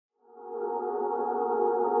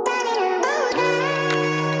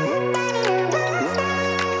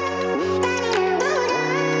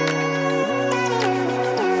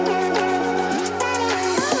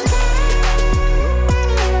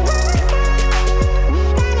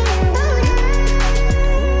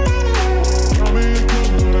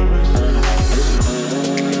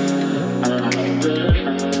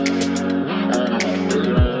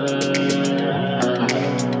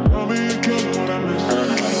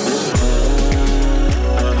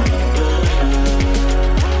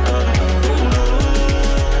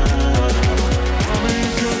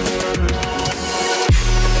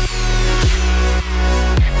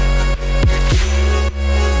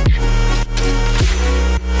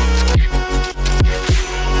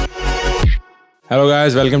Hello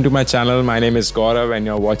guys, welcome to my channel. My name is Gaurav and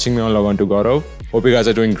you're watching me on Log On to Gaurav. Hope you guys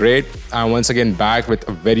are doing great. I'm once again back with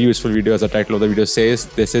a very useful video. As the title of the video says,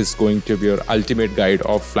 this is going to be your ultimate guide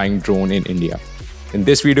of flying drone in India. In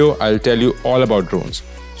this video, I'll tell you all about drones.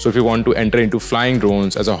 So if you want to enter into flying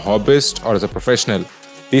drones as a hobbyist or as a professional,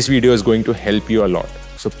 this video is going to help you a lot.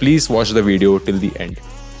 So please watch the video till the end.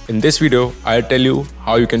 In this video, I'll tell you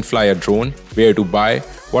how you can fly a drone, where to buy,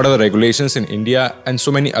 what are the regulations in India, and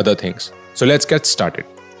so many other things. So let's get started.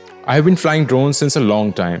 I have been flying drones since a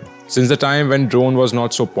long time. Since the time when drone was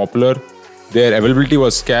not so popular, their availability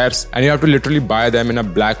was scarce and you have to literally buy them in a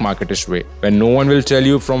black marketish way, when no one will tell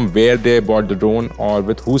you from where they bought the drone or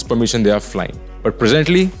with whose permission they are flying. But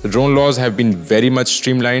presently, the drone laws have been very much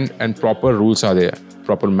streamlined and proper rules are there,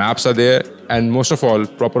 proper maps are there, and most of all,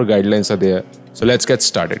 proper guidelines are there. So let's get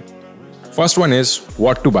started. First one is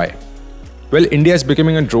what to buy. Well, India is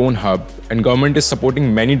becoming a drone hub and government is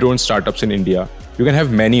supporting many drone startups in India. You can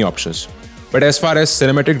have many options. But as far as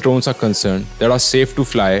cinematic drones are concerned, that are safe to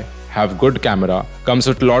fly, have good camera, comes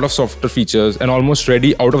with a lot of software features and almost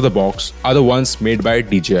ready out of the box are the ones made by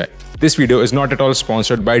DJI. This video is not at all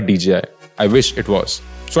sponsored by DJI. I wish it was.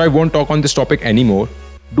 So I won't talk on this topic anymore.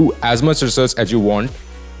 Do as much research as you want.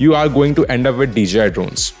 You are going to end up with DJI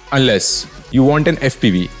drones. Unless you want an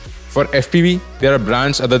FPV. For FPV, there are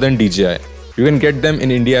brands other than DJI. You can get them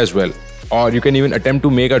in India as well. Or you can even attempt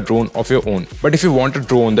to make a drone of your own. But if you want a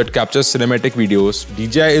drone that captures cinematic videos,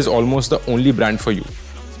 DJI is almost the only brand for you.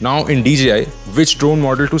 Now in DJI, which drone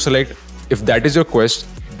model to select? If that is your quest,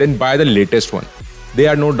 then buy the latest one. They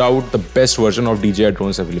are no doubt the best version of DJI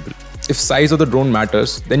drones available. If size of the drone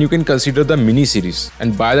matters, then you can consider the Mini series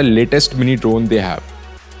and buy the latest mini drone they have.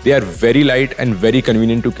 They are very light and very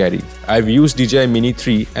convenient to carry. I've used DJI Mini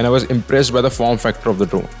 3 and I was impressed by the form factor of the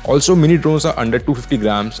drone. Also, mini drones are under 250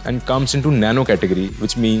 grams and comes into nano category,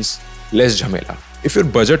 which means less jhamela. If your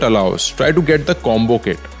budget allows, try to get the combo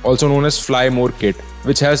kit, also known as Fly More kit,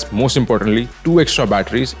 which has most importantly 2 extra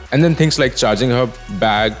batteries and then things like charging hub,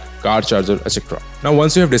 bag, car charger, etc. Now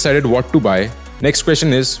once you have decided what to buy, next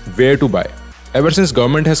question is where to buy. Ever since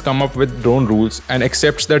government has come up with drone rules and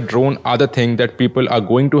accepts that drone are the thing that people are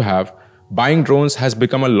going to have, buying drones has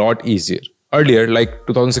become a lot easier. Earlier, like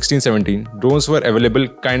 2016-17, drones were available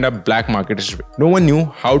kind of black marketish way. No one knew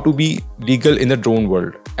how to be legal in the drone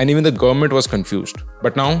world and even the government was confused.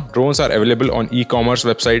 But now, drones are available on e-commerce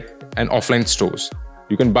website and offline stores.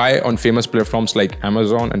 You can buy on famous platforms like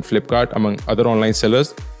Amazon and Flipkart among other online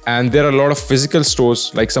sellers. And there are a lot of physical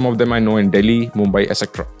stores like some of them I know in Delhi, Mumbai,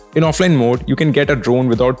 etc. In offline mode, you can get a drone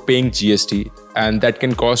without paying GST and that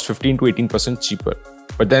can cost 15 to 18% cheaper.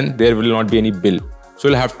 But then there will not be any bill. So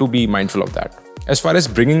you'll have to be mindful of that. As far as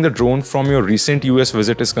bringing the drone from your recent US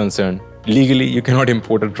visit is concerned, legally you cannot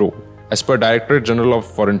import a drone. As per Directorate General of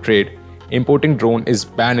Foreign Trade, importing drone is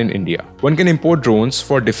banned in India. One can import drones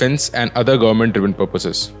for defense and other government-driven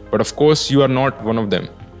purposes. But of course, you are not one of them.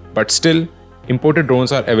 But still, imported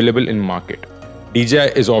drones are available in market.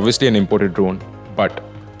 DJI is obviously an imported drone, but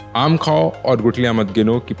आम खाओ और गुठलियां मत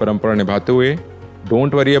गिनो की परंपरा निभाते हुए,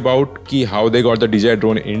 don't worry about ki how they got the DJI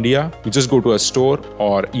drone in India. You just go to a store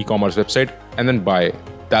or e-commerce website and then buy it.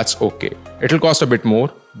 That's okay. It'll cost a bit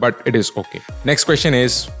more, but it is okay. Next question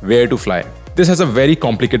is where to fly. This has a very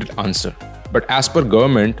complicated answer. But as per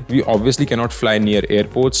government, we obviously cannot fly near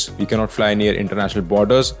airports. We cannot fly near international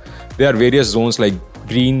borders. There are various zones like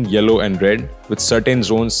green, yellow and red, with certain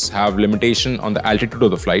zones have limitation on the altitude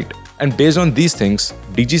of the flight. And based on these things,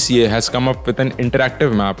 DGCA has come up with an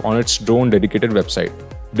interactive map on its drone dedicated website,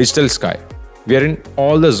 Digital Sky, wherein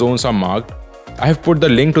all the zones are marked. I have put the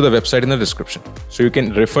link to the website in the description, so you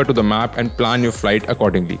can refer to the map and plan your flight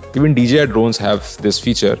accordingly. Even DJI drones have this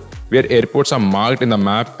feature where airports are marked in the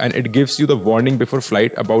map and it gives you the warning before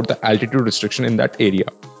flight about the altitude restriction in that area.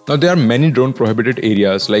 Now there are many drone prohibited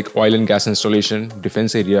areas like oil and gas installation,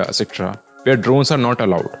 defense area, etc. where drones are not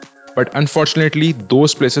allowed. But unfortunately,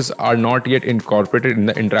 those places are not yet incorporated in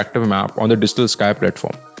the interactive map on the Digital Sky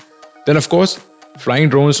platform. Then of course, flying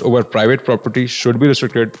drones over private property should be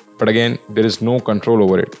restricted, but again, there is no control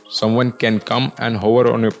over it. Someone can come and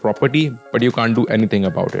hover on your property, but you can't do anything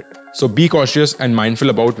about it. So be cautious and mindful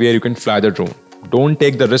about where you can fly the drone. Don't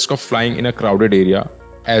take the risk of flying in a crowded area,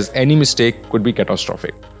 as any mistake could be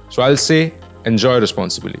catastrophic. So I'll say, enjoy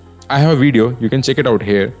responsibly. I have a video, you can check it out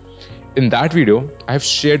here. In that video, I have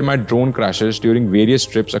shared my drone crashes during various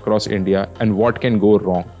trips across India and what can go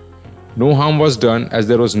wrong. No harm was done as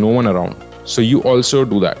there was no one around. So you also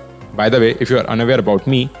do that. By the way, if you are unaware about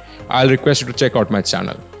me, I'll request you to check out my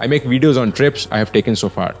channel. I make videos on trips I have taken so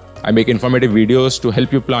far. I make informative videos to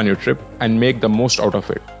help you plan your trip and make the most out of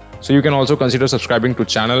it. So you can also consider subscribing to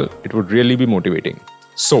channel. It would really be motivating.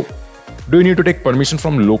 So, do you need to take permission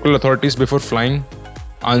from local authorities before flying?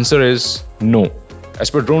 Answer is no. As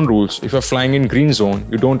per drone rules, if you're flying in green zone,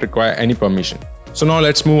 you don't require any permission. So now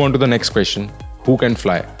let's move on to the next question. Who can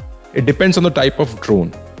fly? It depends on the type of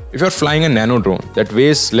drone. If you're flying a nano drone that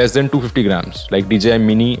weighs less than 250 grams, like DJI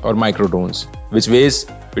Mini or micro drones, which weighs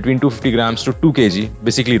between 250 grams to 2 kg,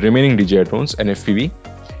 basically remaining DJI drones and FPV,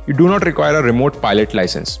 you do not require a remote pilot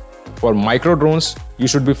license. For micro drones, you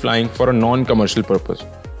should be flying for a non-commercial purpose.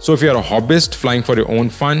 So if you're a hobbyist flying for your own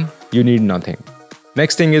fun, you need nothing.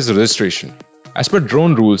 Next thing is registration. As per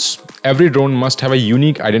drone rules, every drone must have a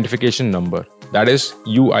unique identification number, that is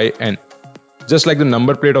UIN, just like the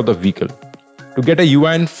number plate of the vehicle. To get a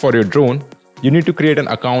UIN for your drone, you need to create an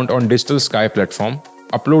account on Digital Sky platform,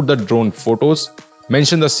 upload the drone photos,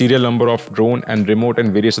 mention the serial number of drone and remote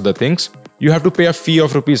and various other things. You have to pay a fee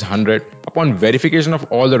of ₹100. Upon verification of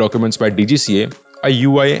all the documents by DGCA, a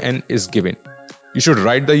UIN is given. You should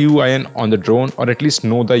write the UIN on the drone or at least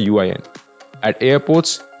know the UIN. At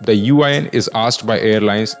airports, the UIN is asked by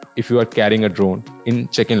airlines if you are carrying a drone in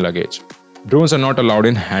check-in luggage. Drones are not allowed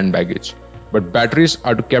in hand baggage, but batteries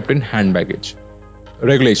are kept in hand baggage.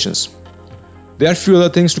 Regulations. There are few other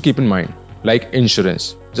things to keep in mind, like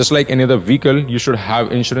insurance. Just like any other vehicle, you should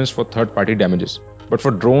have insurance for third-party damages. But for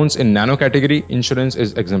drones in nano category, insurance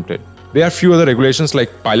is exempted. There are few other regulations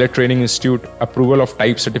like Pilot Training Institute, approval of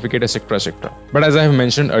type certificate, etc. etc. But as I have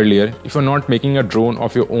mentioned earlier, if you're not making a drone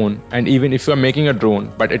of your own, and even if you're making a drone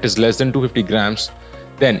but it is less than 250 grams,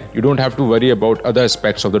 then you don't have to worry about other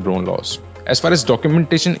aspects of the drone laws. As far as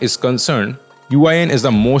documentation is concerned, UIN is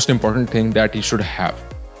the most important thing that you should have.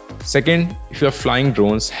 Second, if you're flying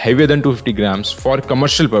drones heavier than 250 grams for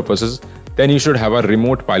commercial purposes, then you should have a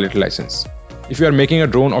remote pilot license. If you are making a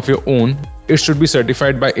drone of your own, it should be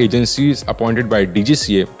certified by agencies appointed by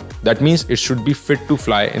DGCA. That means it should be fit to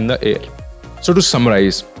fly in the air. So to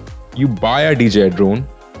summarize, you buy a DJI drone,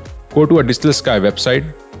 go to a Digital Sky website,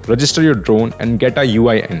 register your drone and get a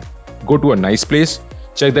UIN. Go to a nice place,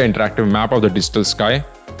 check the interactive map of the Digital Sky.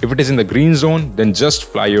 If it is in the green zone, then just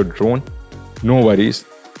fly your drone. No worries.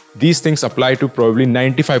 These things apply to probably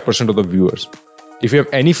 95% of the viewers. If you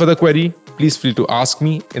have any further query, please feel to ask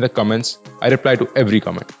me in the comments. I reply to every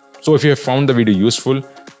comment. So if you have found the video useful,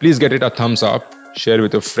 please get it a thumbs up, share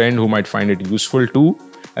with a friend who might find it useful too,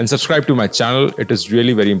 and subscribe to my channel. It is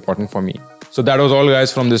really very important for me. So that was all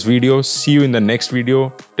guys from this video. See you in the next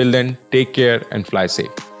video. Till then, take care and fly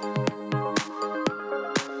safe.